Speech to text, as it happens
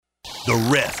The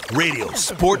Ref Radio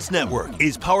Sports Network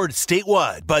is powered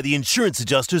statewide by the insurance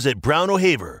adjusters at Brown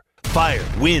O'Haver. Fire,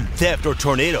 wind, theft, or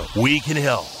tornado, we can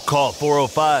help. Call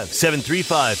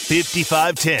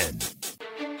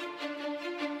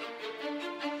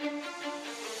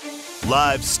 405-735-5510.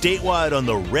 Live statewide on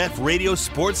the Ref Radio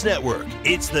Sports Network,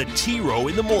 it's the T-Row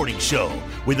in the Morning Show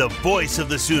with the voice of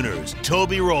the Sooners,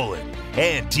 Toby Rowland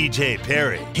and TJ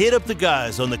Perry. Hit up the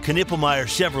guys on the Knippelmeyer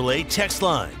Chevrolet text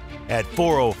line at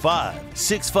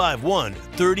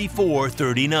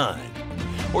 405-651-3439.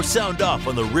 Or sound off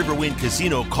on the Riverwind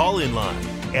Casino call-in line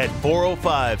at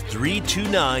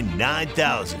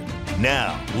 405-329-9000.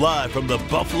 Now, live from the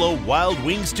Buffalo Wild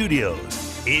Wing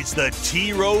Studios, it's the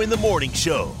T-Row in the Morning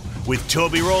Show with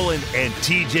Toby Rowland and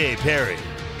TJ Perry.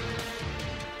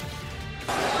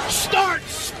 Start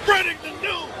spreading the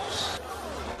news.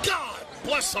 God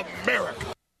bless America.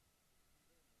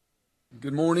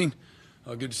 Good morning.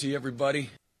 Good to see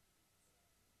everybody.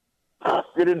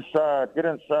 Get inside.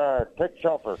 Take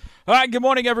shelter. All right, good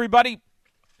morning, everybody.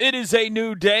 It is a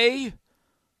new day.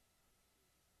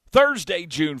 Thursday,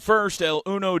 June 1st, El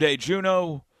Uno de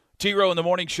Juno. T-Row in the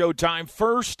Morning Show time.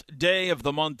 First day of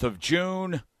the month of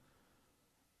June.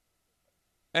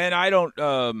 And I don't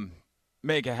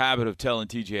make a habit of telling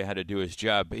TJ how to do his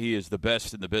job. He is the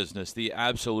best in the business, the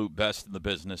absolute best in the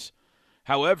business.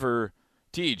 However,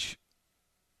 TJ,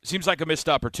 seems like a missed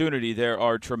opportunity. There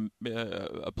are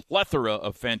a plethora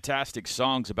of fantastic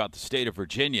songs about the state of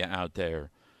Virginia out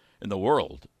there in the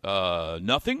world.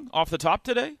 Nothing off the top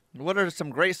today? What are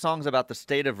some great songs about the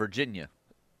state of Virginia?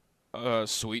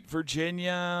 Sweet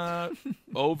Virginia,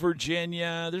 Oh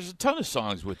Virginia. There's a ton of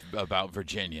songs about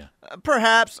Virginia.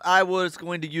 Perhaps I was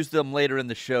going to use them later in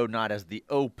the show, not as the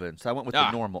open. So I went with the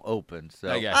normal open.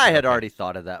 So I had already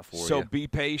thought of that for you. So be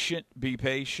patient.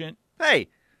 Hey,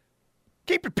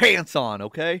 keep your pants on,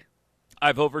 okay?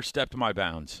 I've overstepped my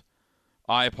bounds.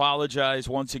 I apologize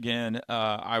once again.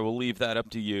 I will leave that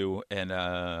up to you, and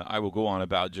I will go on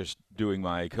about just doing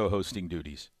my co-hosting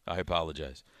duties. I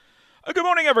apologize. Good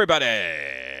morning, everybody.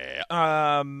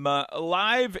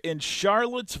 Live in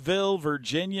Charlottesville,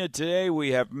 Virginia today.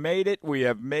 We have made it. We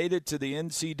have made it to the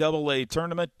NCAA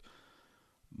tournament,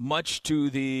 much to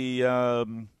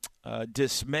the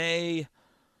dismay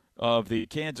of the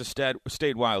Kansas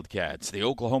State Wildcats. The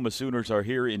Oklahoma Sooners are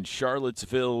here in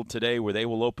Charlottesville today, where they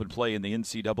will open play in the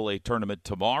NCAA tournament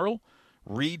tomorrow.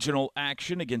 Regional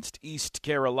action against East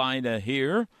Carolina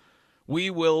here. We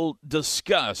will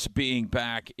discuss being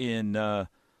back in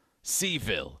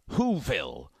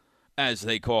Whoville, as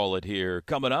they call it here,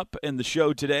 coming up in the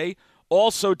show today.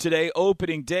 Also today,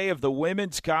 opening day of the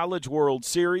Women's College World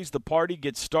Series. The party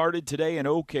gets started today in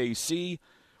OKC.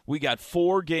 We got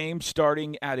 4 games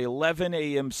starting at 11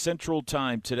 a.m. Central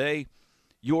Time today.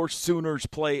 Your Sooners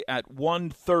play at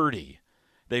 1:30.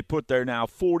 They put their now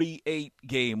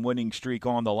 48-game winning streak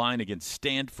on the line against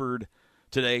Stanford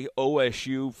today.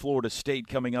 OSU, Florida State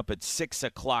coming up at 6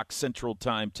 o'clock Central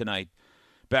Time tonight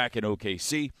back in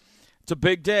OKC. It's a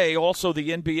big day. Also,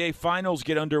 the NBA Finals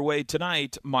get underway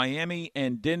tonight. Miami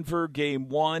and Denver, Game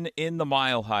 1 in the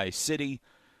Mile High City.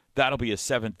 That'll be a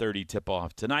 7:30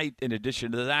 tip-off tonight. In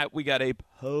addition to that, we got a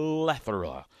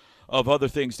plethora of other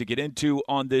things to get into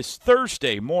on this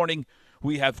Thursday morning.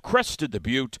 We have crested the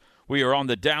butte. We are on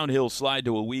the downhill slide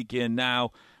to a weekend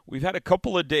now. We've had a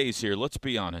couple of days here. Let's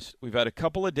be honest. We've had a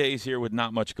couple of days here with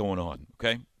not much going on,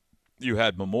 okay? You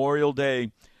had Memorial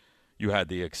Day. You had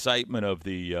the excitement of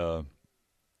the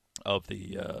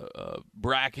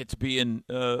brackets being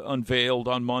unveiled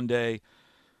on Monday.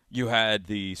 You had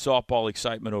the softball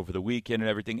excitement over the weekend and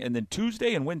everything. And then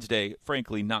Tuesday and Wednesday,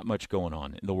 frankly, not much going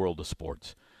on in the world of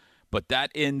sports. But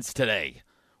that ends today.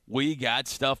 We got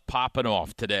stuff popping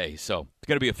off today, so it's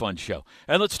going to be a fun show.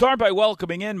 And let's start by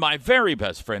welcoming in my very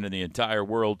best friend in the entire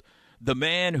world, the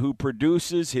man who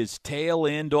produces his tail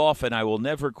end off, and I will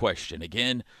never question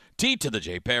again, T to the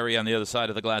J. Perry on the other side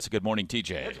of the glass. Good morning,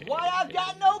 TJ. That's why I've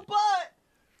got no butt.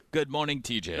 Good morning,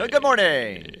 TJ. Good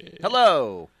morning.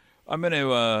 Hello. I'm going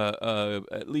to,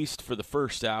 at least for the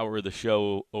first hour of the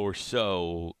show or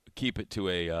so, keep it to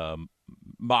a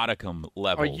modicum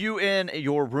level. Are you in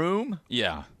your room?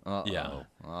 Yeah. Uh-oh. Yeah.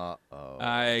 Uh-oh.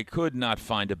 I could not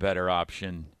find a better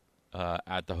option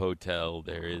at the hotel.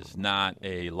 There is not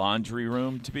a laundry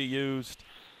room to be used.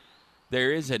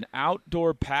 There is an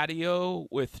outdoor patio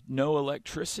with no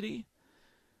electricity.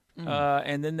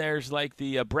 And then there's like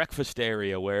the breakfast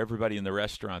area where everybody in the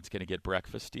restaurant's going to get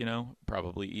breakfast,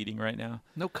 probably eating right now.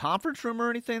 No conference room or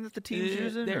anything that the team's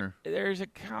using? There's a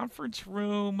conference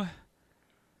room.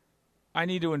 I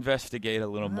need to investigate a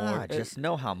little more. I just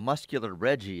know how muscular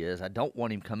Reggie is. I don't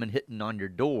want him coming hitting on your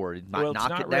door. He might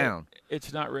knock it down.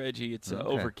 It's not Reggie. It's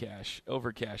Overcash.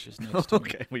 Overcash is next to me.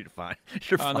 Okay, we're fine.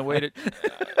 You're fine.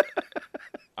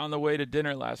 On the way to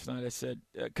dinner last night, I said,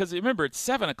 because remember, it's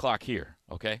 7 o'clock here,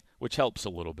 okay, which helps a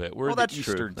little bit. We're in the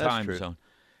Eastern time zone.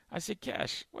 I said,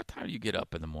 Cash, what time do you get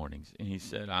up in the mornings? And he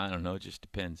said, I don't know, it just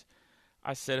depends.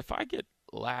 I said, if I get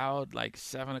loud like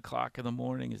 7 o'clock in the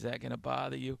morning, is that going to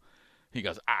bother you? He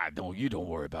goes, you don't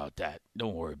worry about that.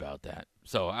 Don't worry about that.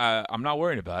 So I'm not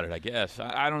worried about it, I guess.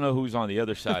 I don't know who's on the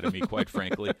other side of me, quite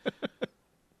frankly.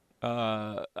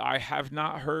 I have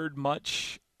not heard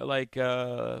much like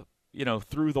through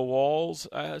the walls.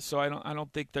 So I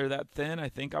don't think they're that thin. I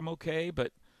think I'm okay,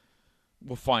 but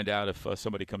we'll find out if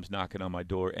somebody comes knocking on my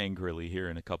door angrily here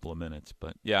in a couple of minutes.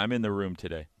 But yeah, I'm in the room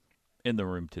today. Here in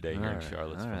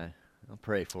Charlottesville. All right. I'll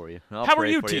pray for you. How are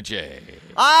you, TJ?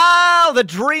 Oh, the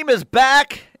dream is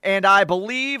back, and I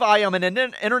believe I am an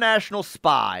international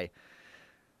spy.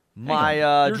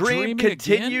 My dream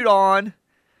continued on.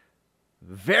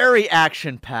 Very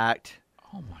action-packed.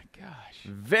 Oh, my gosh.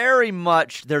 Very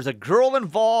much. There's a girl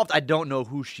involved. I don't know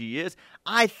who she is.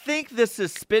 I think this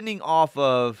is spinning off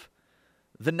of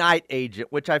The Night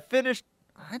Agent, which I finished.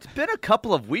 It's been a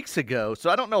couple of weeks ago, so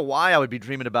I don't know why I would be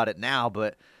dreaming about it now,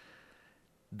 but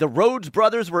the Rhodes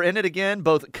brothers were in it again.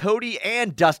 Both Cody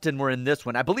and Dustin were in this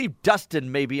one. I believe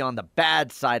Dustin may be on the bad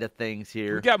side of things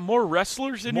here. You got more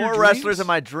wrestlers in your dreams? More wrestlers in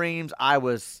my dreams. I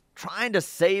was trying to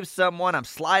save someone. I'm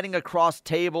sliding across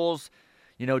tables,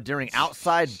 during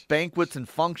outside banquets and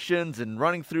functions and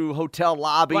running through hotel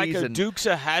lobbies. Like a Dukes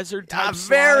of Hazzard type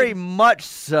slide? Very much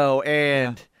so,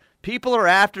 and people are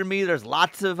after me. There's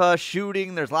lots of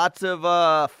shooting. There's lots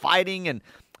of fighting, and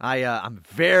I'm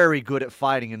very good at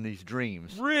fighting in these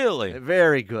dreams. Really?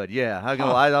 Very good, yeah. I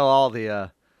know all the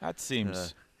that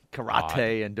seems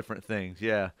karate and different things,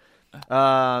 yeah.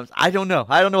 I don't know.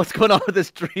 I don't know what's going on with this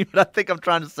dream, but I think I'm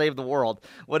trying to save the world,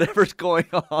 whatever's going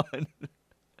on.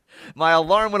 My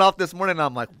alarm went off this morning, and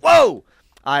I'm like, whoa!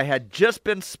 I had just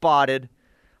been spotted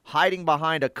hiding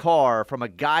behind a car from a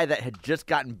guy that had just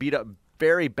gotten beat up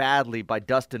very badly by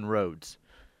Dustin Rhodes.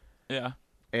 Yeah.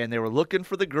 And they were looking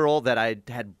for the girl that I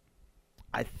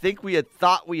think we had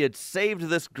thought we had saved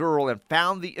this girl and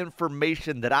found the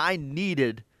information that I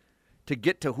needed to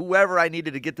get to whoever I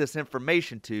needed to get this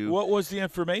information to. What was the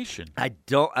information? I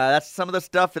don't. That's some of the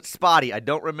stuff that's spotty. I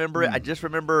don't remember it. I just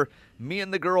remember me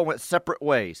and the girl went separate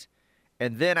ways.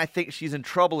 And then I think she's in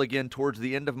trouble again towards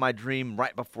the end of my dream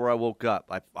right before I woke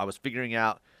up. I was figuring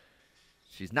out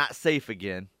she's not safe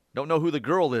again. Don't know who the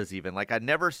girl is even. Like, I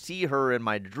never see her in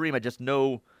my dream. I just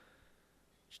know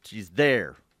she's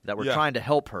there, that we're trying to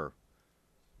help her.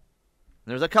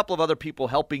 And there's a couple of other people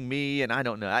helping me, and I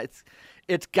don't know.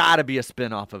 It's got to be a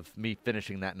spinoff of me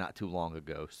finishing that not too long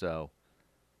ago. So,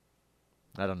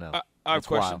 I don't know. I have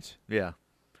questions. Wild.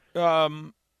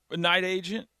 Yeah. Night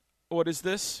Agent, what is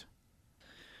this?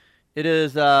 It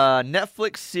is a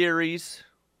Netflix series.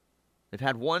 They've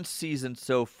had one season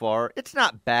so far. It's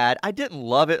not bad. I didn't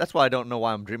love it. That's why I don't know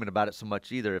why I'm dreaming about it so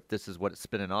much either, if this is what it's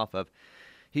spinning off of.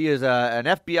 He is an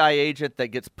FBI agent that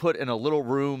gets put in a little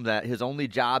room that his only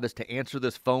job is to answer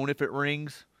this phone if it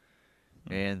rings.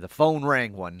 And the phone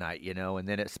rang one night, and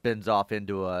then it spins off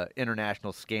into an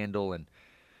international scandal, and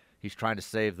he's trying to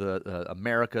save the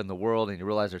America and the world, and you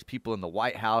realize there's people in the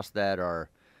White House that are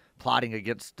plotting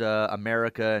against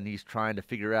America, and he's trying to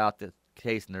figure out the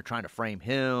case, and they're trying to frame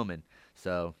him, and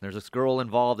so there's this girl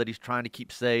involved that he's trying to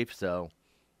keep safe. So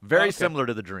very similar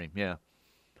to the dream, yeah.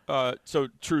 So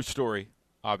true story,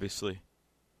 obviously.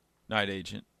 Night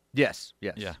Agent. Yes.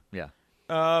 Yeah.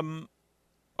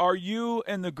 Are you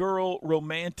and the girl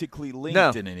romantically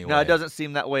linked in any way? No, it doesn't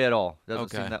seem that way at all. No.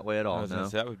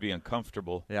 That would be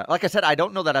uncomfortable. Yeah, like I said, I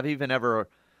don't know that I've even ever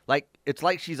it's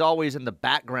like she's always in the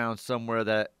background somewhere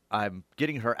that I'm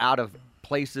getting her out of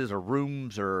places or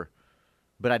rooms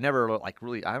but I never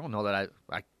really. I don't know that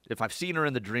I if I've seen her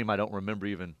in the dream, I don't remember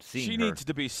even seeing her. She needs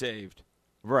to be saved,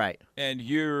 right? And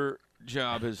your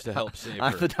job is to help save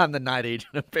her. I'm the night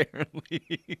agent,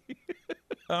 apparently.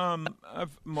 I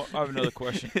have another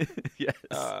question. Yes.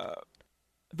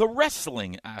 The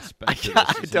wrestling aspect of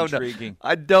this is intriguing.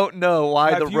 I don't know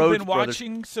why the Rhodes brothers. Have you been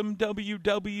watching some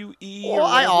WWE? Well,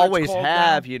 I always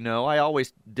have, I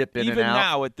always dip in and out. Even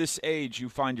now, at this age, you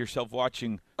find yourself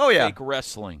watching fake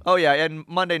wrestling. Oh, yeah, and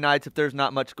Monday nights, if there's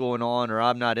not much going on or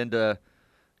I'm not into,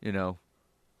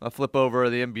 a flip over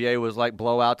of the NBA was like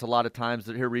blowouts a lot of times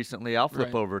here recently, I'll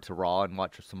flip over to Raw and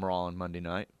watch some Raw on Monday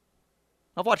night.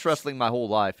 I've watched wrestling my whole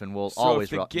life, and will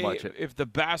always watch it. If the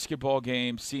basketball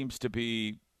game seems to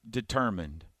be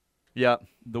determined, Yep.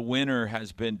 the winner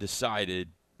has been decided.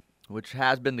 Which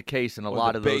has been the case in a Or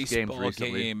lot the of those games baseball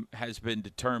recently. game has been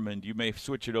determined. You may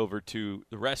switch it over to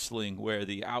the wrestling, where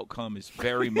the outcome is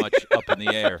very much up in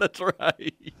the air. That's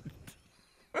right.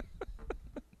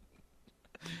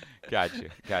 Gotcha.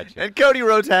 And Cody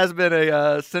Rhodes has been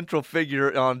a central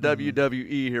figure on Mm-hmm.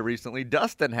 WWE here recently.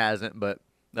 Dustin hasn't, but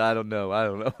I don't know. I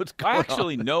don't know what's going I on.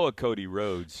 actually know a Cody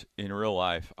Rhodes in real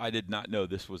life. I did not know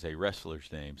this was a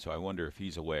wrestler's name, so I wonder if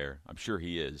he's aware. I'm sure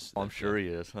he is. I'm sure he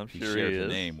is. I'm He sure shares he a is.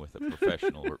 name with a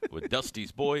professional. With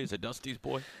Dusty's boy. Is it Dusty's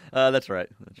boy? That's right.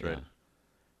 That's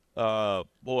right.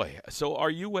 Boy. So are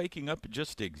you waking up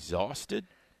just exhausted?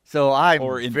 So Or I'm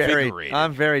invigorated.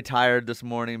 very tired this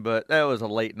morning, but that was a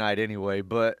late night anyway.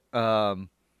 But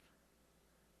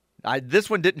this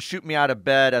one didn't shoot me out of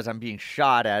bed as I'm being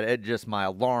shot at. It just my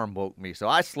alarm woke me, so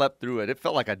I slept through it. It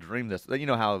felt like I dreamed this. You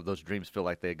know how those dreams feel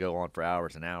like they go on for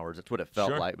hours and hours. That's what it felt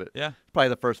Sure. like. But Yeah. probably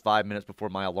the first 5 minutes before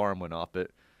my alarm went off. But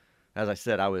as I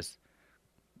said, I was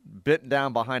bent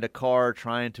down behind a car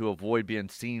trying to avoid being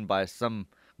seen by some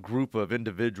group of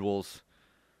individuals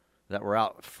that were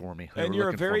out for me. They And were you're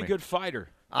a looking for very me. good fighter.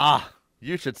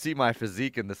 You should see my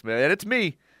physique in this man. And it's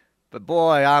me. But,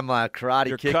 boy, I'm karate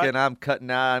You're kicking. cut. I'm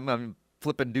cutting out. I'm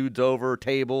flipping dudes over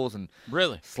tables and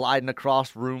Really? sliding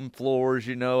across room floors,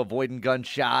 avoiding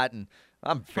gunshot. And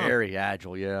I'm very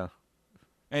agile, yeah.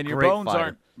 And your Great bones fighter.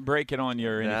 aren't breaking on you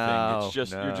or anything. No, It's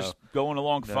just no. you're just going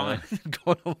along No. fine.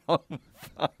 Going along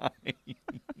fine.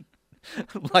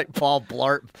 Like Paul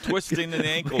Blart. Twisting an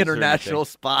ankle. or International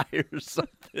anything. spy or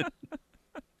something.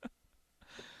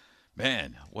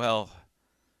 Man, well,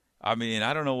 I mean,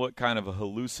 I don't know what kind of a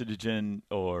hallucinogen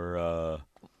or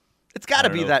It's got I to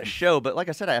don't be know that if you show, but like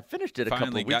I said, I finished it a couple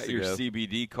finally of weeks got your ago.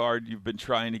 CBD card you've been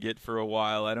trying to get for a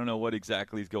while. I don't know what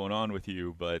exactly is going on with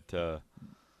you, but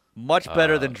Much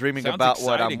better than dreaming sounds about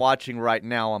what I'm exciting. watching right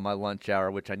now on my lunch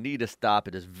hour, which I need to stop.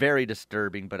 It is very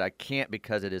disturbing, but I can't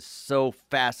because it is so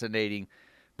fascinating,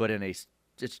 but it's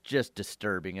just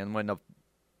disturbing. And when a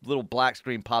little black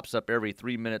screen pops up every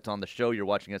 3 minutes on the show you're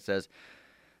watching, it says,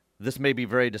 "This may be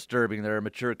very disturbing. There are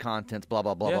mature contents, blah,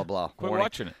 blah, blah, yeah, blah, blah." quit Warning.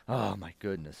 watching it. Oh, my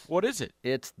goodness. What is it?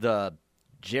 It's the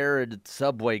Jared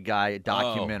Subway guy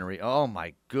documentary. Oh,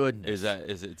 my goodness.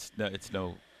 It's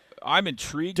no. I'm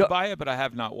intrigued Do- by it, but I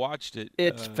have not watched it.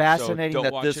 It's so fascinating don't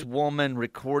that watch this it. woman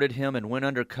recorded him and went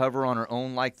undercover on her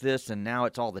own like this, and now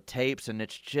it's all the tapes, and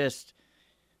it's just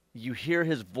you hear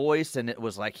his voice, and it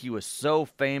was like he was so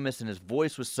famous, and his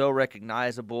voice was so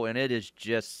recognizable, and it is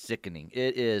just sickening.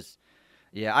 It is,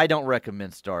 yeah. I don't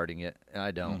recommend starting it.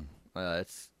 I don't.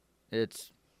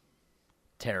 It's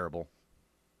terrible.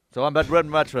 So I'd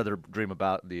much rather dream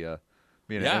about the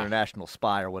being Yeah. an international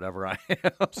spy or whatever I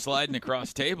am. Sliding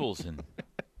across tables and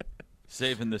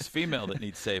saving this female that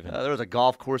needs saving. There was a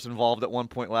golf course involved at one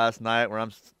point last night where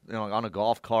I'm on a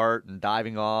golf cart and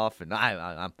diving off, and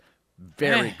I'm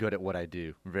very Man. good at what I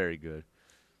do. Very good.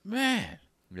 Man.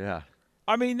 Yeah.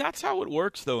 I mean, that's how it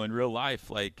works, though, in real life.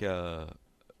 Like,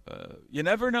 you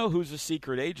never know who's a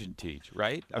secret agent, Teach,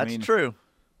 right? I That's mean, true.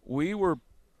 we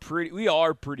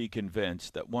are pretty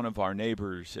convinced that one of our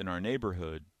neighbors in our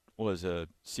neighborhood was a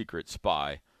secret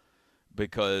spy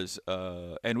because,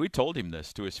 and we told him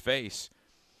this to his face.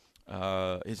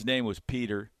 His name was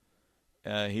Peter.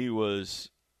 He was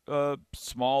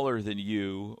smaller than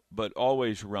you, but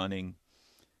always running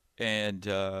and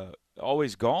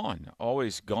always gone.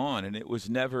 And it was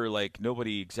never like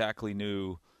nobody exactly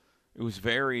knew. It was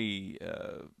very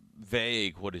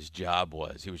vague what his job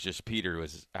was. He was just Peter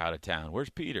was out of town.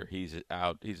 Where's Peter? He's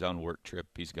out. He's on work trip.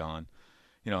 He's gone.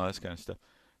 This kind of stuff.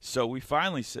 So we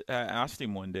finally asked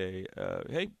him one day,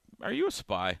 hey, are you a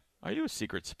spy? Are you a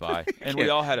secret spy? And we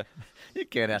all had You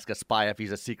can't ask a spy if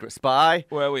he's a secret spy.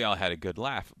 we all had a good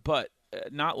laugh. But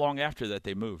not long after that,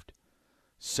 they moved.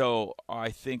 So I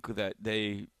think that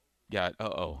they got,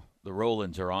 the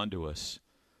Rollins are onto us.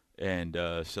 And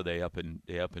so they up and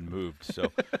moved.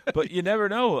 So, but you never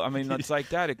know. I mean, it's like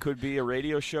that. It could be a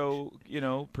radio show,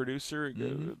 producer,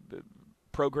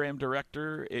 program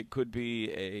director. It could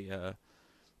be a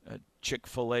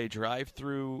Chick-fil-A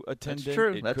drive-through attendant. That's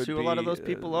true. It That's could who a lot of be, those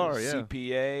people are, yeah.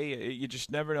 CPA. You just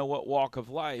never know what walk of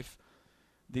life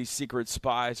these secret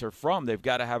spies are from. They've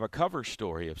got to have a cover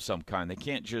story of some kind. They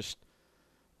can't just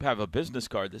have a business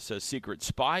card that says secret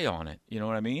spy on it. You know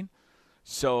what I mean?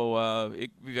 So it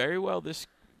very well this.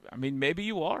 I mean, maybe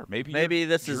you are. Maybe you're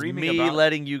this is dreaming me about,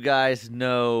 letting you guys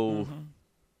know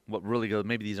what really goes.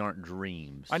 Maybe these aren't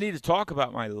dreams. I need to talk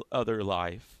about my other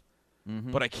life,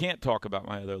 but I can't talk about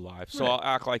my other life. So I'll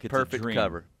act like it's Perfect a dream.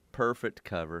 cover. Perfect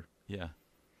cover. Yeah.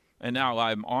 And now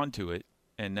I'm onto it,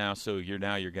 and now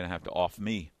you're going to have to off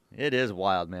me. It is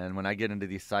wild, man, when I get into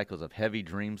these cycles of heavy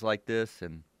dreams like this,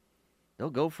 and they'll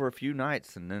go for a few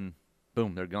nights, and then,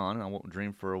 boom, they're gone, and I won't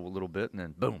dream for a little bit, and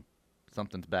then, boom,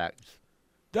 something's back.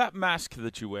 That mask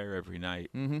that you wear every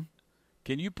night,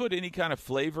 can you put any kind of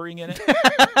flavoring in it?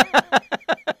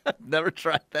 Never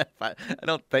tried that. I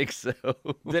don't think so.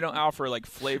 They don't offer, like,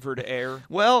 flavored air?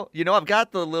 Well, I've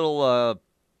got the little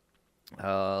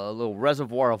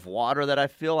reservoir of water that I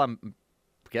fill. I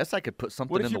guess I could put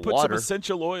something What if in you the put water. some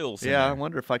essential oils in Yeah, I there?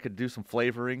 wonder if I could do some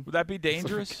flavoring. Would that be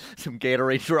dangerous? Some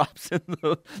Gatorade drops in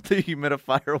the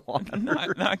humidifier water.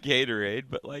 Not Gatorade,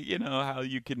 but like, how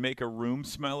you can make a room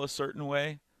smell a certain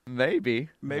way? Maybe.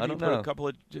 Maybe I you don't put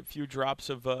know. a few drops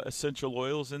of essential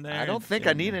oils in there. I don't think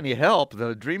I need any help.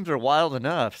 The dreams are wild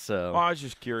enough, so. Oh, I was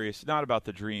just curious. Not about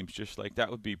the dreams, just like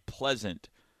that would be pleasant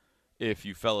if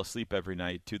you fell asleep every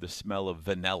night to the smell of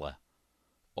vanilla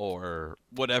or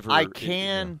whatever. I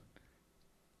can.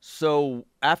 So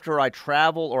after I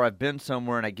travel or I've been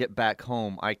somewhere and I get back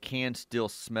home, I can still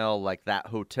smell like that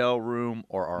hotel room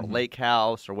or our lake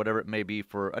house or whatever it may be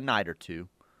for a night or two.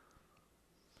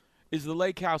 Is the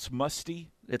lake house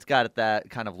musty? It's got that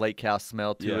kind of lake house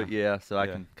smell to it, yeah. So I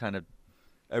Yeah. can kind of.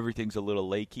 Everything's a little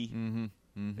lakey.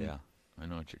 Mm-hmm. Yeah, I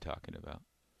know what you're talking about.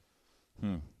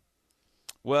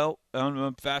 Well,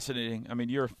 fascinating. I mean,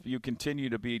 you continue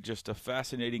to be just a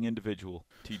fascinating individual,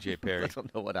 TJ Perry. I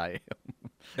don't know what I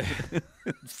am.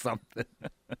 Something.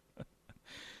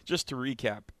 Just to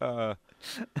recap,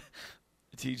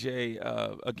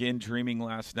 TJ, again, dreaming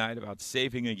last night about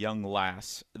saving a young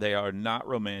lass. They are not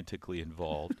romantically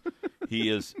involved. He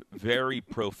is very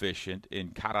proficient in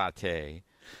karate.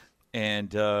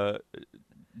 And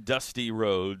Dusty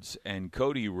Rhodes and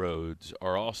Cody Rhodes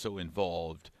are also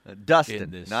involved. Dustin,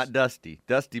 in this. not Dusty.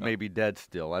 Dusty may be dead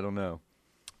still. I don't know.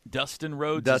 Dustin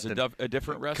Rhodes Dustin. is a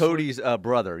different wrestler? Cody's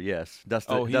brother, yes.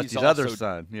 Oh, he's Dusty's other also-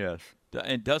 son, yes.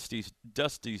 And Dusty's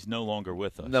no longer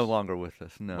with us. No longer with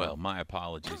us, no. Well, my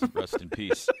apologies. Rest in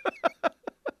peace.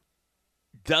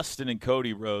 Dustin and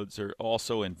Cody Rhodes are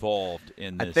also involved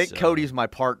in this I think Cody's my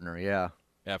partner, yeah.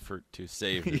 effort to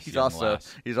save this He's young also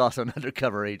lass. he's also an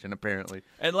undercover agent, apparently.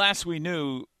 And last we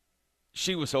knew,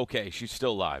 she was okay. She's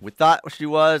still alive. We thought she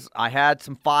was. I had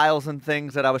some files and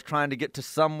things that I was trying to get to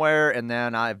somewhere, and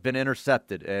then I've been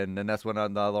intercepted, and then that's when the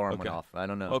alarm went Okay. off. I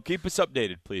don't know. Well, keep us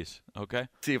updated, please. Okay?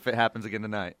 See if it happens again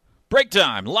tonight. Break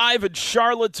time. Live in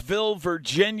Charlottesville,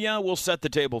 Virginia. We'll set the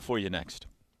table for you next.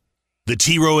 The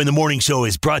T-Row in the Morning Show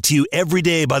is brought to you every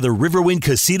day by the Riverwind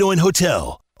Casino and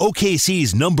Hotel,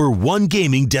 OKC's #1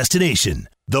 gaming destination.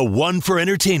 The one for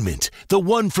entertainment, the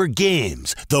one for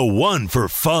games, the one for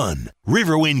fun.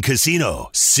 Riverwind Casino,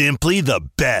 simply the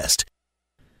best.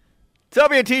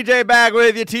 Toby and TJ back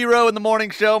with you. T-Row in the morning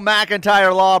show.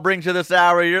 McIntyre Law brings you this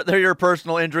hour. They're your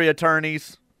personal injury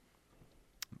attorneys.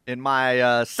 In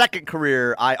my second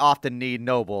career, I often need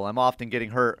Noble. I'm often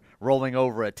getting hurt rolling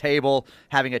over a table,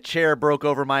 having a chair broke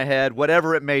over my head,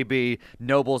 whatever it may be.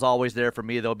 Noble's always there for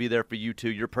me. They'll be there for you too,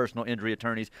 your personal injury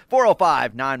attorneys.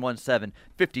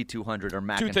 405-917-5200 or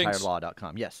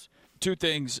McIntyreLaw.com. Yes. Two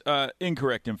things.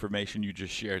 Incorrect information you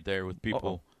just shared there with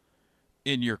people.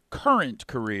 In your current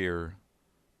career,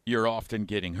 you're often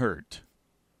getting hurt.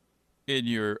 In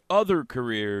your other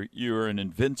career, you're an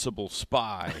invincible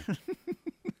spy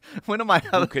When am I?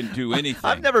 who can do anything.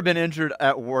 I've never been injured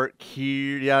at work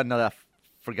here. Yeah, no, I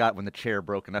forgot when the chair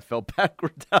broke and I fell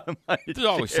backwards out of my There's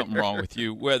always chair. something wrong with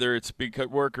you, whether it's because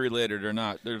work-related or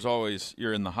not. There's always,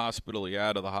 you're in the hospital, you're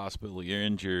out of the hospital, you're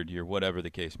injured, you're whatever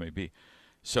the case may be.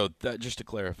 So that, just to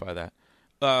clarify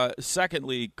that.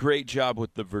 Secondly, great job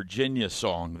with the Virginia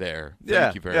song there.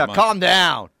 Thank you very much. Calm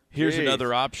down. Here's Jeez.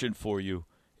 another option for you.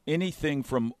 Anything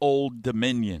from Old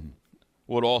Dominion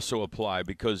would also apply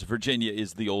because Virginia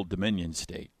is the Old Dominion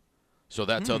state. So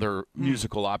that's other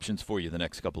musical options for you the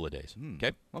next couple of days.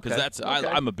 Okay? Because Okay.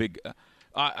 I'm a big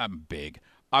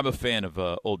I'm a fan of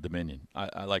Old Dominion.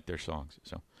 I like their songs.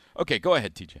 So okay, go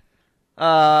ahead, TJ.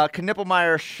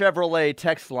 Knippelmeyer Chevrolet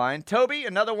text line. Toby,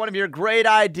 another one of your great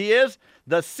ideas,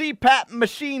 the CPAP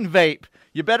machine vape.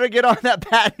 You better get on that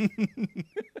patent.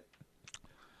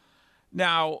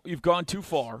 Now, you've gone too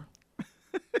far.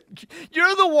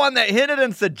 You're the one that hinted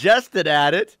and suggested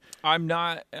at it. I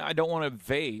don't want to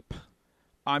vape.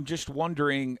 I'm just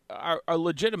wondering, I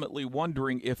legitimately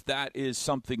wondering if that is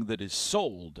something that is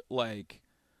sold, like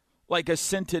a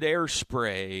scented air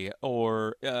spray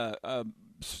or,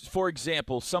 for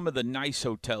example, some of the nice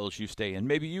hotels you stay in.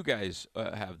 Maybe you guys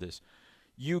have this.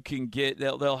 You can get,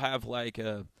 they'll have like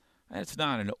it's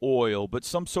not an oil, but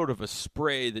some sort of a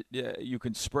spray that you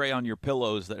can spray on your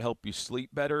pillows that help you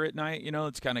sleep better at night. You know,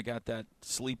 it's kind of got that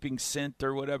sleeping scent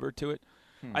or whatever to it.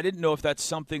 I didn't know if that's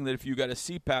something that if you got a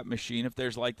CPAP machine, if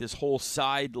there's like this whole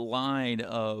side line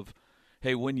of,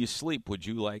 hey, when you sleep, would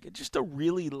you like just a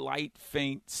really light,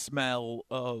 faint smell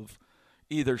of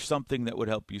either something that would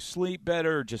help you sleep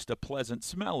better or just a pleasant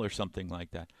smell or something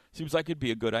like that? Seems like it'd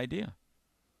be a good idea.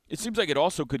 It seems like it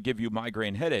also could give you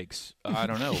migraine headaches. I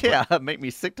don't know. Yeah, make me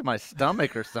sick to my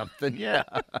stomach or something. Yeah.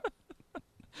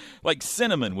 Like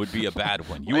cinnamon would be a bad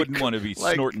one. You wouldn't want to be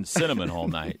snorting cinnamon all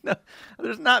night. No,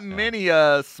 there's not many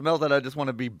smells that I just want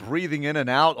to be breathing in and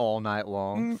out all night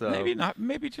long. So Maybe not.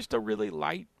 Maybe just a really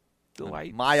light.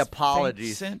 My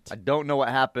apologies. Scent. I don't know what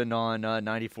happened on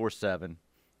 94.7.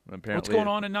 Apparently, What's going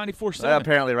on in 94.7?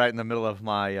 Apparently, right in the middle of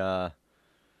my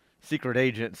secret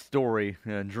agent story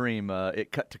and dream,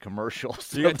 it cut to commercial.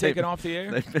 So you got taken off the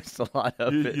air? They missed a lot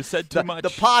of it. You said too much. The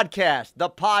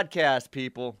podcast,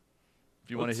 people. If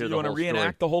you want to hear the whole story. You want to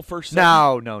reenact the whole first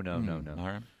segment? No. All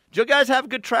right. Did you guys have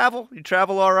good travel? You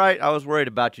travel all right? I was worried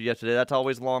about you yesterday. That's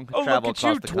always long travel look at across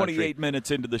you, the country. 28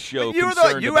 minutes into the show.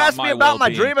 You asked me about my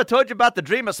dream. I told you about the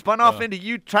dream. It spun off into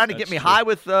you trying to get me high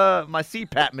with my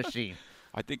CPAP machine.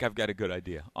 I think I've got a good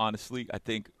idea. Honestly, I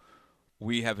think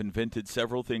we have invented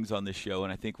several things on this show,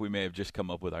 and I think we may have just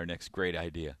come up with our next great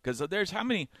idea. Because there's how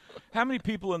many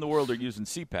people in the world are using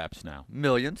CPAPs now?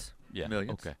 Millions. Yeah.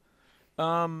 Millions. Okay.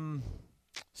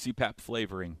 CPAP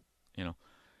flavoring.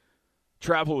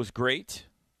 Travel was great.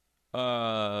 It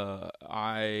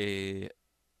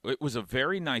was a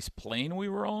very nice plane we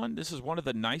were on. This is one of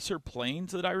the nicer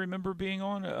planes that I remember being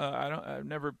on. I've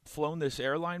never flown this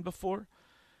airline before.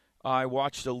 I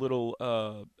watched a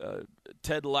little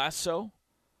Ted Lasso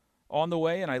on the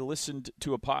way, and I listened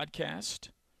to a podcast.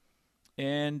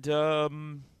 And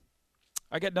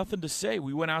I got nothing to say.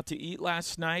 We went out to eat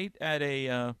last night at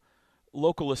a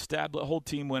local establishment. The whole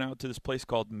team went out to this place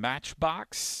called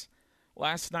Matchbox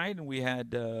last night, and we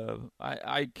had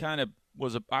I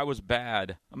was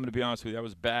bad. I'm going to be honest with you. I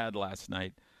was bad last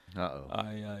night. Uh-oh.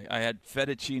 I had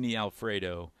fettuccine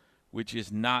Alfredo, which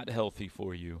is not healthy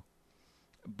for you.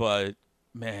 But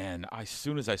man, as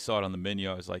soon as I saw it on the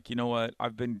menu, I was like, you know what?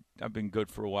 I've been good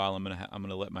for a while. I'm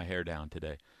gonna let my hair down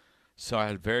today. So I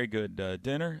had a very good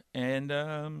dinner, and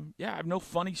I have no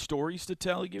funny stories to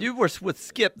tell you. You were with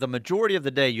Skip the majority of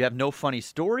the day. You have no funny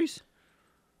stories?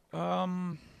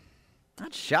 That's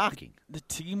shocking. The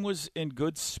team was in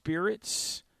good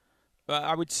spirits.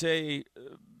 I would say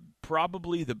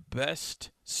probably the best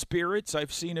spirits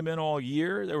I've seen him in all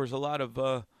year. There was a lot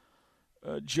of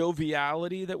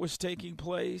joviality that was taking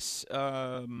place.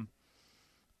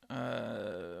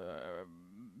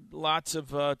 Lots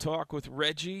of talk with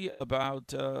Reggie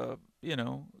about,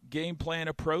 game plan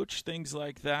approach, things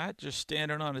like that, just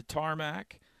standing on a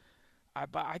tarmac.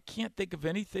 I can't think of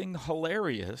anything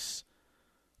hilarious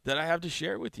that I have to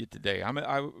share with you today.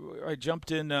 I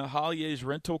jumped in Hollier's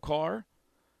rental car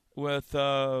with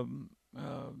the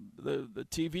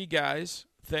TV guys,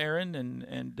 Theron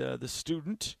and the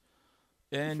student.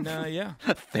 And, yeah.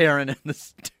 Theron and the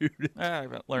student. I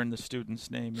haven't learned the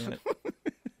student's name yet.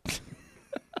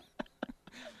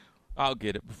 I'll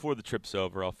get it. Before the trip's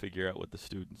over, I'll figure out what the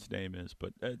student's name is.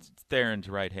 But it's Theron's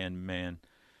right-hand man.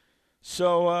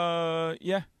 So, I'm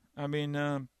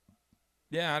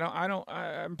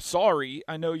sorry.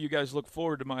 I know you guys look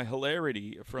forward to my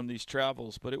hilarity from these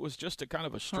travels, but it was just a kind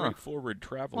of a straightforward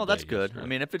travel. Well, that's good. Yesterday. I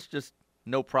mean, if it's just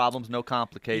no problems, no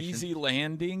complications. Easy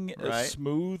landing, right. A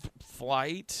smooth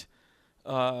flight.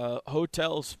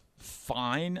 Hotels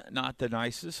fine, not the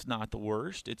nicest, not the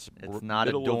worst. It's not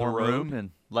a dorm room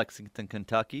in Lexington,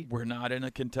 Kentucky. We're not in a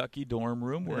Kentucky dorm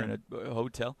room. We're in a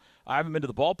hotel. I haven't been to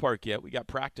the ballpark yet. We got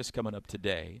practice coming up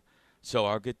today. So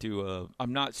I'll get to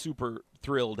I'm not super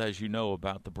thrilled, as you know,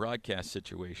 about the broadcast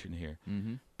situation here.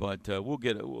 Mm-hmm. But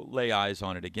we'll lay eyes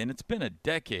on it again. It's been a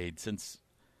decade since –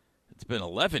 it's been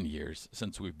 11 years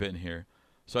since we've been here.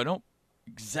 So I don't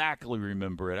exactly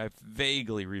remember it. I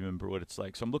vaguely remember what it's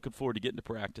like. So I'm looking forward to getting to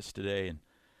practice today. And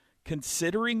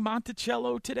considering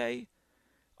Monticello today,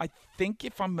 I think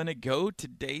if I'm going to go,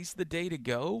 today's the day to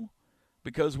go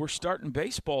because we're starting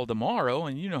baseball tomorrow,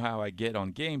 and you know how I get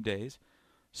on game days.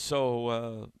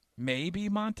 So maybe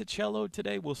Monticello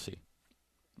today. We'll see.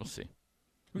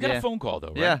 We got a phone call,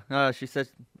 though, right? Yeah.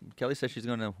 Kelly says she's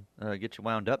going to get you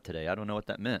wound up today. I don't know what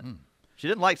that meant. She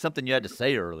didn't like something you had to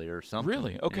say earlier or something.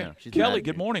 Really? Okay. Yeah, Kelly,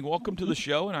 good morning. Welcome to the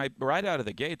show. And right out of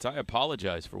the gates, I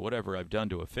apologize for whatever I've done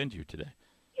to offend you today.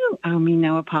 You owe me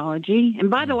no apology. And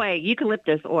by the way,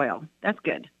 eucalyptus oil. That's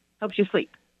good. Helps you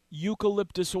sleep.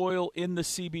 Eucalyptus oil in the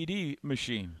CBD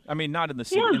machine. I mean, not in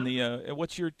the in the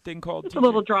what's your thing called? Just a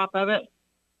little drop of it.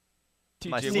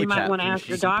 My TJ, You might CPAP want to ask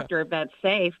your machine. doctor if that's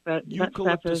safe, but that stuff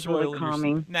Eucalyptus is oil really in your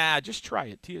calming. Nah, just try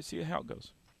it. See how it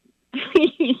goes.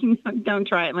 Don't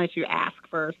try it unless you ask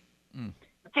first.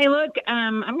 Hey, look,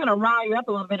 I'm going to rile you up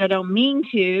a little bit. I don't mean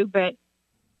to, but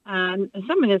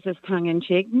some of this is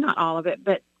tongue-in-cheek, not all of it.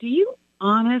 But do you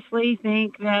honestly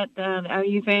think that the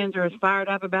OU fans are as fired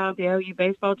up about the OU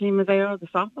baseball team as they are the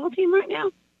softball team right now?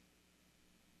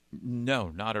 No,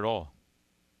 not at all.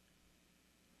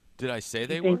 Did I say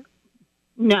they think- were?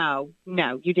 No,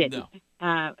 you didn't.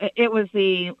 No. It was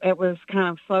kind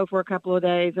of slow for a couple of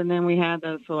days, and then we had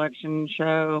the selection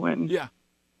show, and Yeah.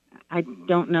 I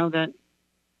don't know that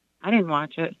I didn't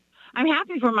watch it. I'm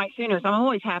happy for my Sooners. I'm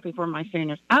always happy for my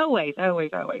Sooners. Always.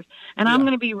 And I'm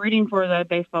going to be rooting for the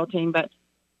baseball team, but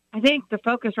I think the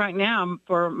focus right now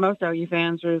for most OU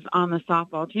fans is on the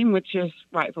softball team, which is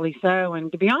rightfully so.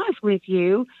 And to be honest with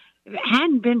you, if it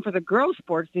hadn't been for the girls'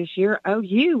 sports this year,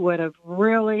 OU would have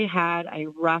really had a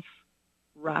rough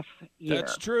year.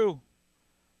 That's true.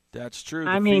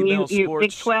 I mean, you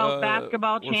Big 12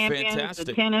 basketball were champions, fantastic.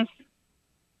 the tennis.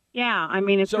 Yeah, I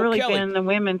mean, it's So, really Kelly, been the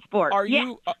women's sport. Are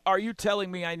Yeah. you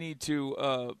telling me I need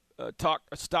to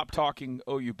stop talking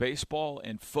OU baseball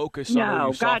and focus on No,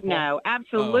 OU God, softball? no,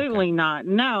 absolutely okay. not.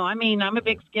 No, I mean, I'm a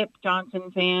big Skip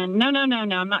Johnson fan. No,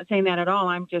 I'm not saying that at all.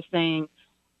 I'm just saying,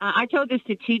 I told this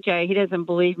to TJ. He doesn't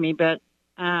believe me, but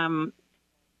I'm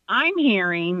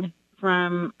hearing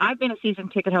I've been a season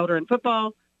ticket holder in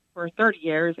football for 30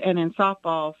 years and in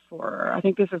softball for, I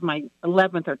think this is my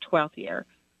 11th or 12th year.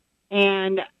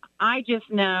 And I just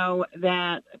know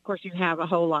that, of course, you have a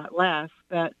whole lot less,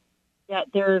 but that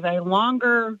there's a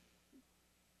longer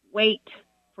wait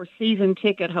for season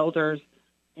ticket holders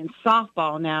in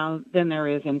softball now than there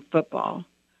is in football.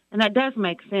 And that does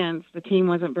make sense. The team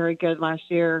wasn't very good last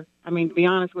year. I mean, to be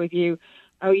honest with you,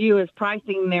 OU is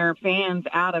pricing their fans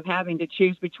out of having to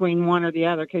choose between one or the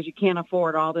other because you can't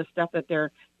afford all this stuff that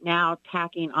they're now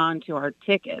tacking onto our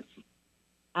tickets.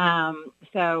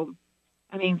 So,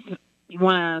 I mean, you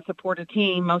want to support a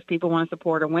team. Most people want to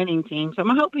support a winning team. So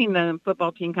I'm hoping the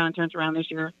football team kind of turns around this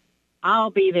year.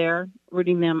 I'll be there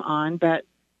rooting them on. But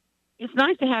it's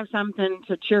nice to have something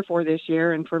to cheer for this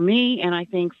year. And for me, and I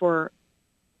think for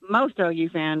most OU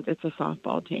fans, it's a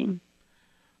softball team.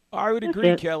 I would That's agree,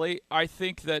 it. Kelly. I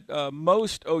think that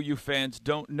most OU fans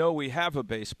don't know we have a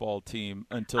baseball team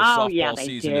until Oh, softball yeah, they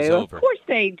season do. is over. Of course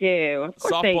they do. Of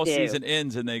course Softball they do. season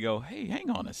ends and they go, hey, hang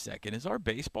on a second. Is our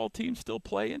baseball team still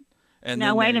playing? And Now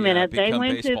then wait a minute. They become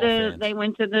went to baseball fans. they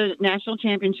went to the national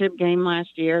championship game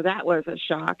last year. That was a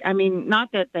shock. I mean,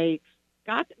 not that they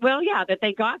got that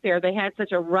they got there. They had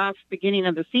such a rough beginning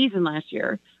of the season last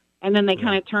year, and then they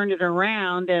kind of turned it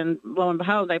around. And lo and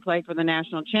behold, they played for the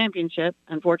national championship.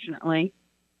 Unfortunately,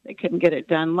 they couldn't get it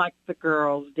done like the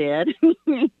girls did.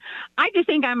 I just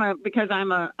think because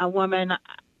I'm a woman,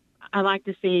 I like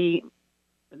to see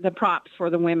the props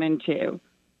for the women too.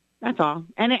 That's all.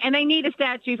 And they need a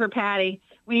statue for Patty.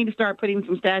 We need to start putting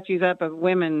some statues up of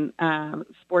women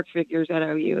sports figures at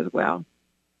OU as well.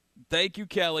 Thank you,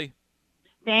 Kelly.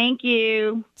 Thank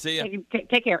you. See ya.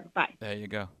 Take care. Bye. There you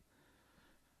go.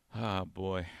 Oh,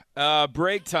 boy.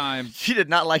 Break time. She did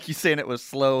not like you saying it was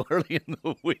slow early in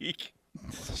the week.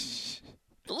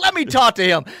 Let me talk to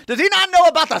him. Does he not know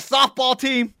about the softball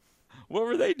team? What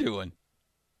were they doing?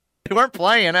 They weren't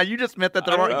playing. You just meant that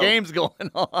there I don't weren't know. games going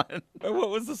on.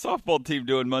 What was the softball team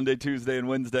doing Monday, Tuesday, and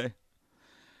Wednesday?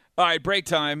 All right, break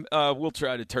time. We'll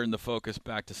try to turn the focus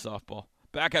back to softball.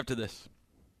 Back after this.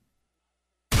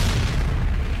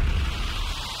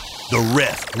 The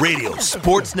Ref Radio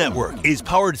Sports Network is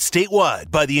powered statewide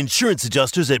by the insurance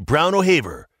adjusters at Brown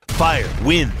O'Haver. Fire,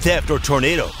 wind, theft, or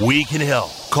tornado, we can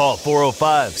help. Call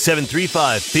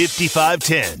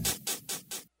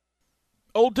 405-735-5510.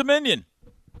 Old Dominion.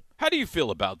 How do you feel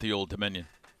about the Old Dominion?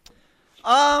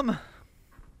 They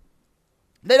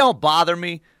don't bother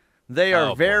me. They are Oh,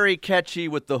 boy. very catchy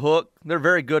with the hook. They're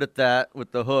very good at that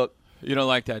with the hook. You don't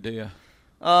like that, do you?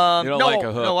 You don't don't like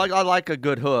a hook? No, I like a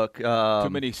good hook. Too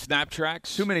many snap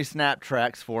tracks? Too many snap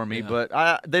tracks for me, Yeah.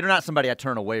 but they're not somebody I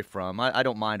turn away from. I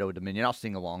don't mind Old Dominion. I'll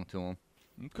sing along to them.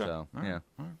 Okay. So, All right. yeah.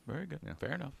 All right. Very good.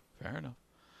 Fair enough.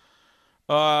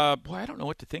 Boy, I don't know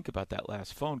what to think about that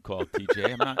last phone call,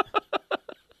 TJ. I'm not.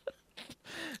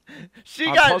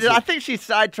 I'm puzzled. I think she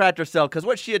sidetracked herself because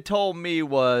what she had told me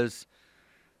was,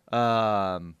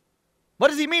 what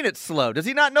does he mean it's slow? Does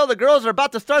he not know the girls are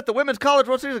about to start the Women's College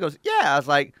World Series? He goes, yeah. I was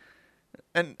like,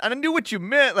 and I knew what you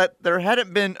meant, that there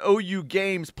hadn't been OU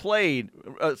games played,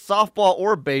 softball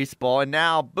or baseball, and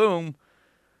now, boom,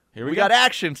 Here we we got go.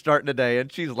 action starting today.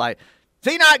 And she's like,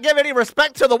 does he not give any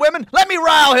respect to the women? Let me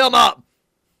rile him up.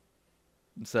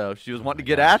 So she was wanting to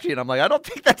get at you, and I'm like, I don't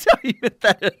think that's how you meant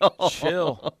that at all.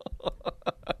 Chill.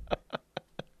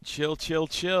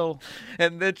 Chill.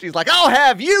 And then she's like, I'll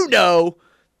have you know,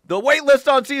 the wait list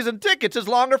on season tickets is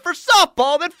longer for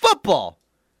softball than football.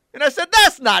 And I said,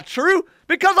 that's not true,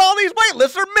 because all these wait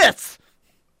lists are myths.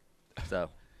 So,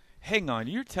 hang on,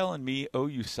 you're telling me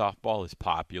OU softball is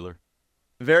popular?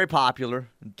 very popular.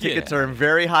 Tickets are in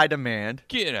very high demand.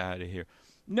 Get out of here.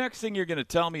 Next thing you're going to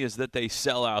tell me is that they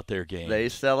sell out their games. They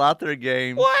sell out their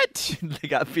games. What? They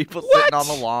got people sitting on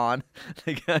the lawn.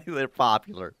 They're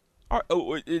popular.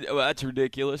 That's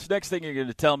ridiculous. Next thing you're going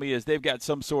to tell me is they've got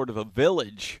some sort of a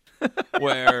village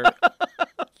where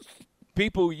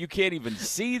people, you can't even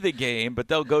see the game, but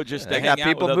they'll go just to hang out with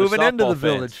other softball fans. They got people moving into the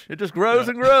village. It just grows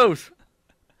and grows.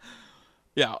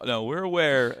 Yeah, no, we're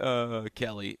aware,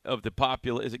 Kelly, of the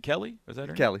popular. Is it Kelly? Is that her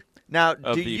name? Kelly. Now,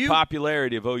 of the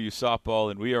popularity of OU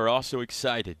softball, and we are also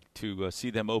excited to see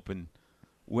them open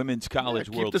Women's College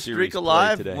World Series keep the streak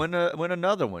alive. Today. Win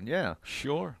another one. Yeah.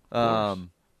 Sure.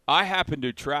 I happen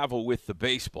to travel with the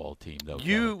baseball team, though.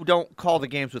 You Kelly. don't call the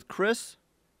games with Chris?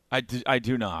 I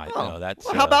do not. Oh. No, that's.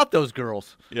 Well, how about those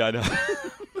girls? Yeah, I know.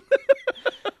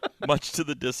 Much to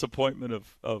the disappointment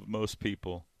of most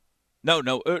people. No,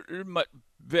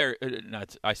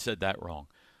 I said that wrong.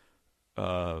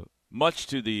 Much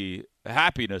to the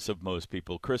happiness of most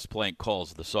people, Chris Plank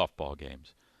calls the softball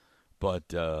games.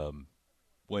 But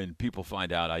when people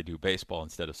find out I do baseball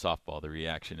instead of softball, the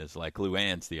reaction is like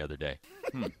Luann's the other day.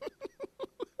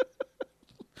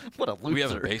 What a loser. Do we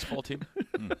have a baseball team?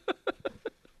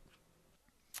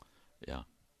 Yeah.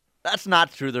 That's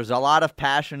not true. There's a lot of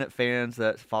passionate fans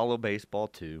that follow baseball,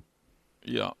 too.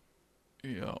 Yeah.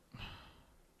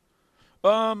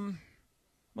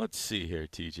 Let's see here,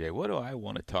 TJ. What do I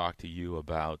want to talk to you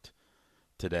about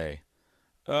today?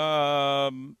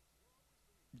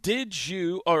 Did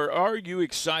you or are you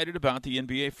excited about the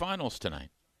NBA Finals tonight?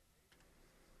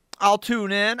 I'll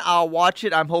tune in. I'll watch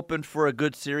it. I'm hoping for a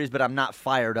good series, but I'm not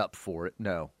fired up for it.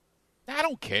 No. I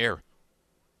don't care.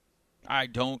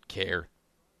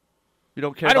 You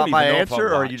don't care about my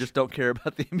answer, or you just don't care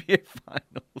about the NBA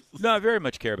Finals? No, I very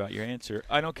much care about your answer.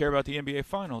 I don't care about the NBA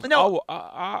Finals. No.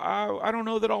 I don't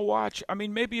know that I'll watch. I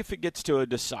mean, maybe if it gets to a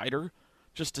decider,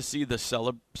 just to see the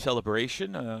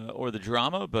celebration or the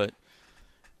drama, but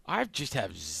I just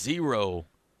have zero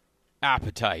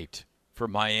appetite for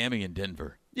Miami and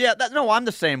Denver. Yeah, I'm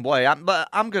the same way.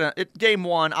 Game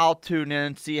one, I'll tune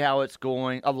in, see how it's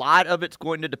going. A lot of it's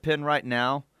going to depend right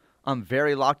now. I'm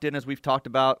very locked in, as we've talked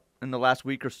about in the last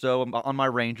week or so, on my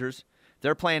Rangers.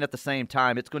 They're playing at the same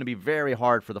time. It's going to be very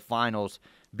hard for the finals,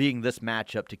 being this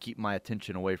matchup, to keep my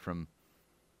attention away from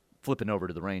flipping over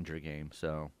to the Ranger game.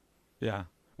 So, yeah.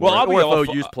 Well, if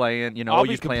OU's playing, I'll OU's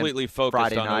be completely focused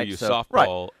Friday on night, OU so,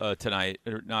 softball tonight.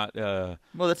 Or not. Well,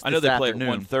 that's I know they play at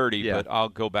afternoon. 1:30, but I'll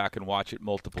go back and watch it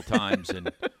multiple times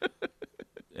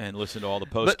and listen to all the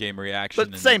post-game reaction.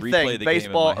 But same and replay thing. The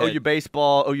baseball, game in my head. OU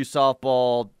baseball, OU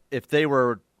softball. If they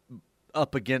were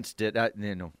up against it,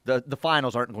 the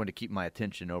finals aren't going to keep my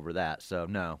attention over that. So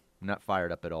no, I'm not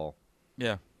fired up at all.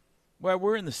 Yeah. Well,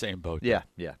 we're in the same boat. Yeah.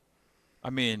 I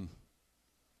mean,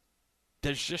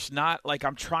 there's just not, like,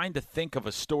 I'm trying to think of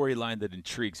a storyline that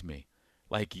intrigues me.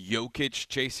 Like Jokic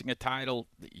chasing a title,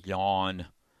 yawn.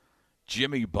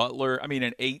 Jimmy Butler, I mean,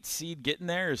 an 8 seed getting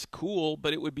there is cool,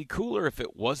 but it would be cooler if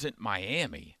it wasn't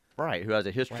Miami. Right, who has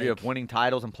a history of winning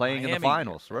titles and playing in the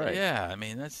finals, right? Yeah, I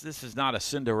mean, this is not a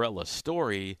Cinderella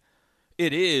story.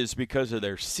 It is because of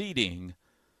their seeding,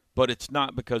 but it's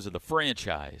not because of the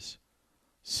franchise.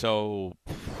 So,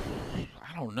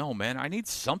 I don't know, man. I need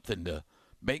something to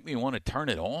make me want to turn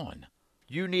it on.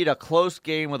 You need a close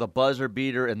game with a buzzer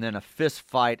beater and then a fist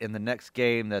fight in the next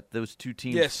game that those two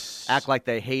teams act like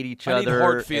they hate each other. I need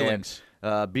hard feelings.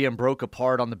 And being broke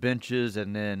apart on the benches,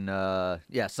 and then,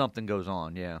 something goes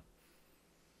on, yeah.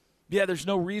 Yeah, there's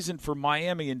no reason for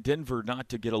Miami and Denver not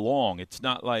to get along. It's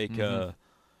not like,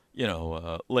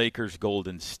 Lakers,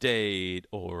 Golden State,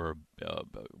 or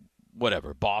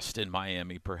whatever, Boston,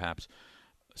 Miami, perhaps.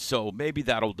 So maybe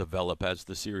that'll develop as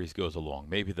the series goes along.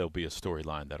 Maybe there'll be a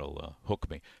storyline that'll hook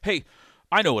me. Hey,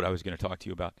 I know what I was going to talk to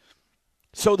you about.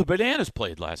 So the Bananas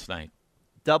played last night.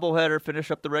 Doubleheader,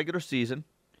 finish up the regular season.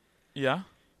 Yeah,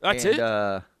 that's it?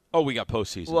 We got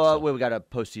postseason. Well, we got a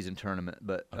postseason tournament,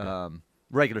 but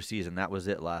regular season, that was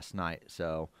it last night.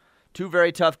 So 2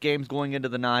 very tough games going into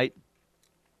the night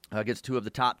against 2 of the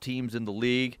top teams in the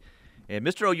league. And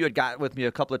Mr. OU had got with me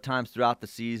a couple of times throughout the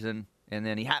season, and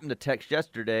then he happened to text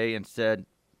yesterday and said,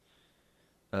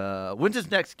 when's his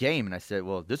next game? And I said,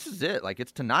 well, this is it. Like,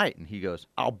 it's tonight. And he goes,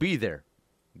 I'll be there.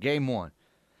 Game 1.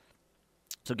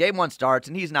 So game one starts,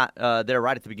 and he's not there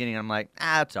right at the beginning. I'm like,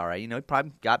 it's all right. You know, he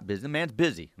probably got busy. The man's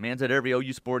busy. The man's at every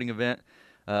OU sporting event.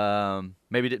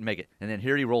 Maybe didn't make it. And then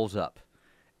here he rolls up.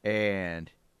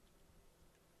 And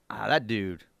that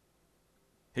dude.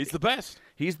 He's the best.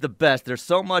 He's the best. There's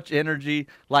so much energy.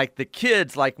 Like the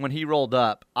kids, like when he rolled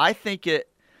up, I think it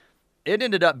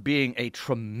ended up being a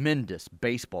tremendous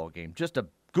baseball game. Just a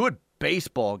good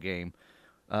baseball game.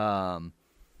 And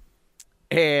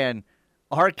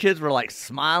our kids were like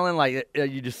smiling, like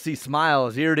you just see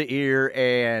smiles ear to ear,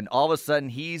 and all of a sudden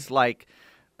he's like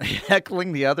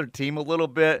heckling the other team a little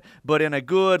bit, but in a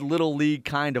good little league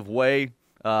kind of way.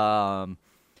 And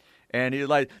he's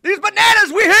like, "These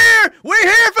bananas, we're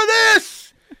here for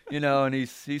this," you know. And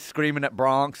he's screaming at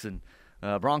Bronx, and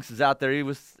Bronx is out there.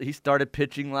 He started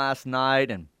pitching last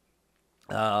night, and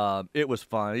it was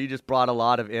fun. He just brought a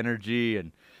lot of energy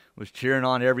and was cheering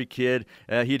on every kid.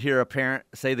 He'd hear a parent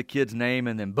say the kid's name,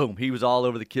 and then boom, he was all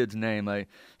over the kid's name, like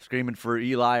screaming for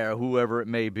Eli or whoever it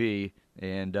may be.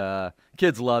 And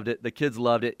kids loved it. The kids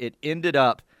loved it. It ended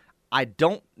up, I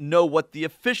don't know what the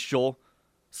official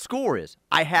score is.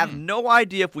 I have no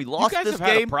idea if we lost this game. You guys have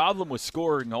had a problem with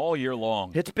scoring all year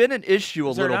long. It's been an issue a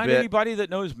little bit. Is there not anybody that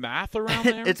knows math around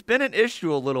there? It's been an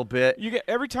issue a little bit. You get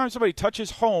every time somebody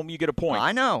touches home, you get a point.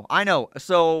 I know.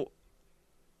 So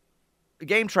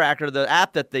Game Tracker, the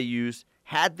app that they use,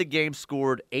 had the game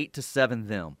scored 8-7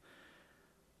 them.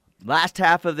 Last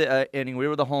half of the inning, we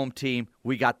were the home team.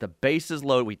 We got the bases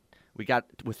loaded. We got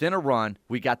within a run.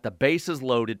 We got the bases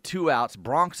loaded, 2 outs.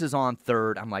 Bronx is on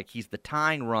third. I'm like, he's the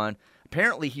tying run.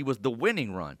 Apparently, he was the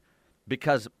winning run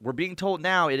because we're being told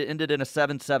now it ended in a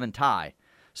 7-7 tie.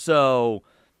 So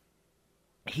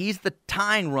he's the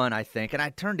tying run, I think. And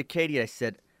I turned to Katie. I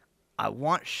said, I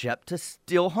want Shep to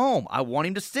steal home. I want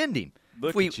him to send him.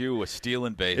 Look at you with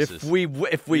stealing bases. If we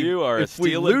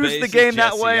stealing lose bases, the game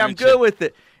that Jesse, way, I'm aren't good you? with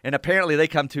it. And apparently they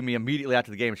come to me immediately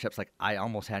after the game, and Shep's like, I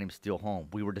almost had him steal home.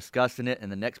 We were discussing it,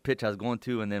 and the next pitch I was going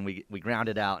to, and then we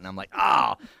grounded out, and I'm like,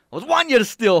 I was wanting you to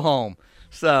steal home.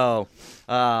 So,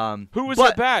 who was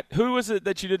at bat? Who was it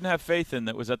that you didn't have faith in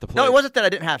that was at the plate? No, it wasn't that I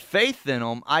didn't have faith in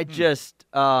him. I just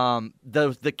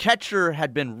the catcher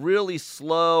had been really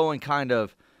slow and kind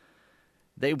of.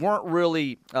 They weren't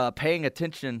really paying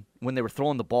attention when they were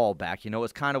throwing the ball back. You know, it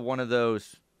was kind of one of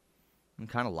those,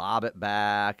 kind of lob it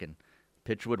back, and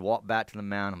pitcher would walk back to the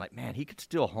mound. I'm like, man, he could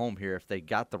steal home here if they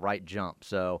got the right jump.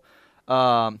 So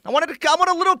I want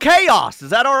a little chaos. Is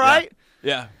that all right?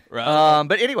 Yeah, right.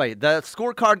 But anyway, the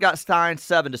scorecard got signed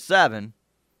 7-7.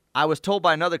 I was told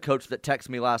by another coach that texted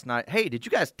me last night, hey, did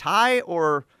you guys tie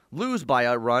or lose by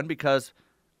a run? Because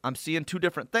I'm seeing 2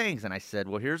 different things. And I said,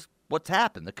 well, here's what's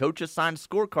happened. The coaches signed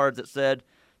scorecards that said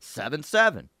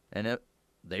 7-7, and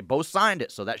they both signed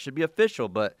it, so that should be official.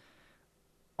 But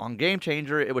on Game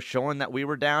Changer, it was showing that we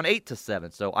were down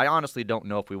 8-7. So I honestly don't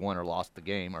know if we won or lost the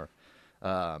game, or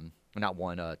not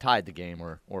won, tied the game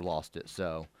or lost it.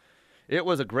 So it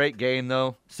was a great game,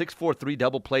 though. 6-4-3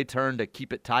 double play turn to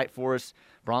keep it tight for us.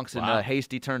 Bronx and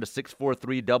Hasty turned a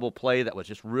 6-4-3 double play that was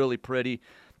just really pretty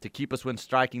to keep us within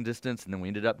striking distance, and then we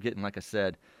ended up getting, like I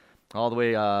said, all the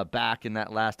way back in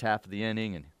that last half of the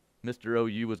inning, and Mr.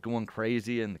 OU was going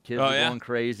crazy, and the kids were going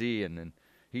crazy, and then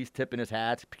he's tipping his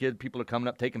hats. People are coming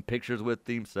up, taking pictures with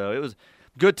him, so it was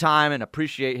a good time, and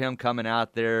appreciate him coming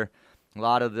out there. A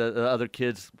lot of the other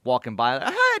kids walking by,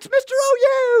 hey, it's Mr.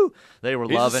 OU! They were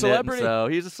loving it, and so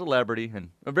he's a celebrity,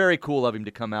 and very cool of him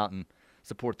to come out and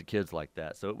support the kids like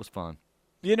that, so it was fun.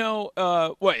 You know,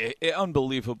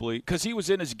 unbelievably, because he was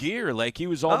in his gear, like he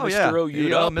was all Mr.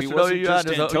 OU'd up. Mr. He wasn't OU just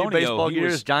had his Antonio. baseball He gear,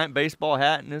 was his giant baseball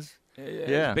hat, and his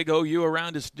big OU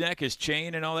around his neck, his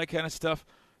chain, and all that kind of stuff.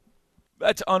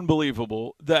 That's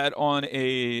unbelievable that on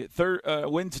a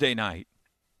Wednesday night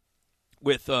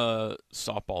with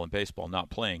softball and baseball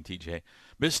not playing, TJ,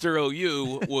 Mr.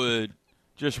 OU would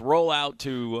just roll out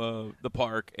to the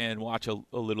park and watch a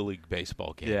Little League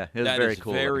baseball game. Yeah, it was very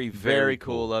cool. Very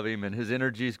cool of him, and his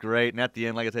energy's great. And at the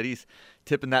end, like I said, he's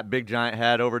tipping that big giant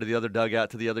hat over to the other dugout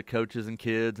to the other coaches and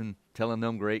kids and telling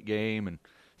them great game. And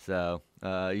so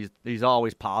he's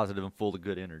always positive and full of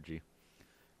good energy.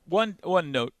 One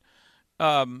note.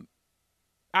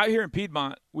 Out here in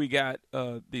Piedmont, we got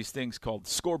these things called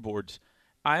scoreboards.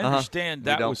 I understand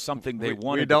that was something they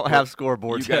wanted. We don't have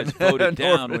scoreboards. You guys voted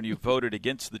down when you voted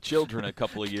against the children a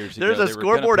couple of years ago. There's a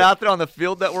scoreboard out there on the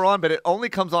field that we're on, but it only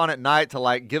comes on at night to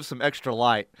like give some extra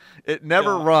light. It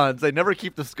never runs. They never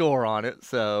keep the score on it.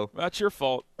 So that's your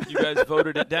fault. You guys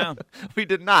voted it down. We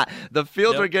did not. The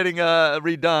fields Yep. are getting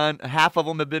redone. Half of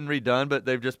them have been redone, but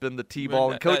they've just been the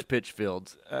T-ball and coach pitch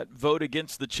fields. Vote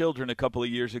against the children a couple of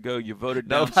years ago. You voted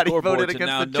down Nobody scoreboards, voted and against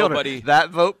now the children. nobody, That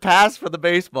vote passed for the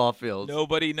baseball fields.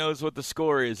 nobody knows what the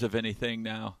score is of anything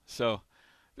now. So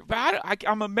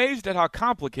I'm amazed at how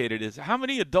complicated it is. How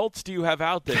many adults do you have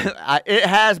out there? It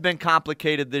has been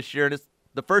complicated this year, and it's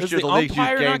the first Does year the the league's used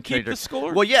umpire game not keep changer. the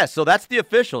score? Well, yes. So that's the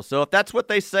official. So if that's what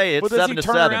they say, it's Well, does he 7-7.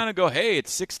 turn around and go, "Hey,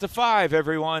 it's 6-5,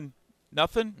 everyone"?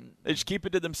 Nothing. They just keep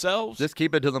it to themselves. Just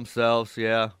keep it to themselves.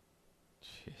 Yeah,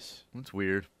 Jeez. that's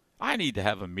weird. I need to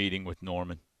have a meeting with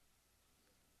Norman.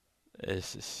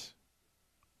 This is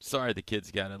sorry the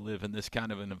kids got to live in this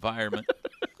kind of an environment.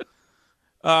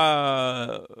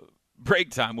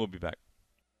 Break time. We'll be back.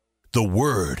 The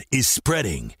word is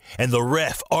spreading, and the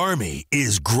Ref Army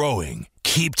is growing.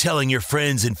 Keep telling your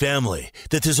friends and family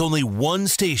that there's only one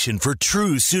station for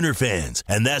true Sooner fans,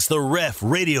 and that's the Ref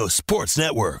Radio Sports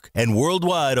Network, and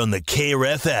worldwide on the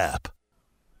KREF app.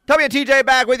 Tommy and TJ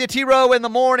back with you. T-Row in the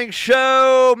morning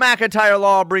show. McIntyre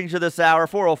Law brings you this hour.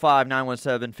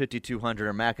 405-917-5200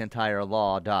 or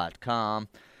McIntyreLaw.com.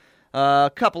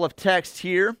 A couple of texts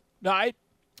here. Night.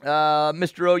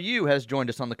 Mr. OU has joined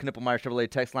us on the Knippelmeyer Chevrolet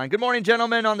text line. Good morning,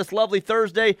 gentlemen, on this lovely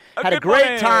Thursday. Had a good great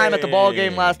morning. time at the ball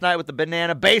game last night with the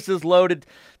banana. Bases loaded,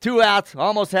 2 outs.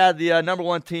 Almost had the number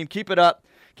one team. Keep it up.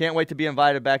 Can't wait to be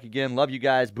invited back again. Love you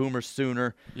guys. Boomer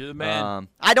Sooner. You're the man.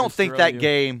 I don't Mr. think that OU.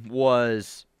 game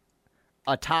was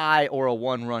a tie or a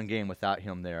one-run game without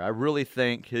him there. I really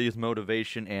think his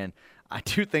motivation, and I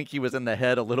do think he was in the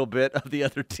head a little bit of the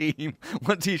other team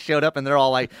once he showed up, and they're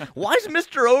all like, why is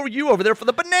Mr. OU over there for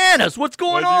the bananas? What's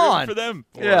going What are you on? rooting for them?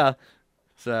 Yeah.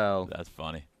 So That's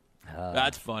funny.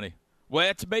 That's funny. Well,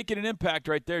 that's making an impact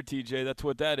right there, TJ. That's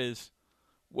what that is.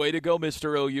 Way to go,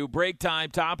 Mr. OU. Break time,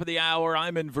 top of the hour.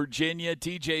 I'm in Virginia.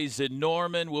 TJ's in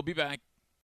Norman. We'll be back.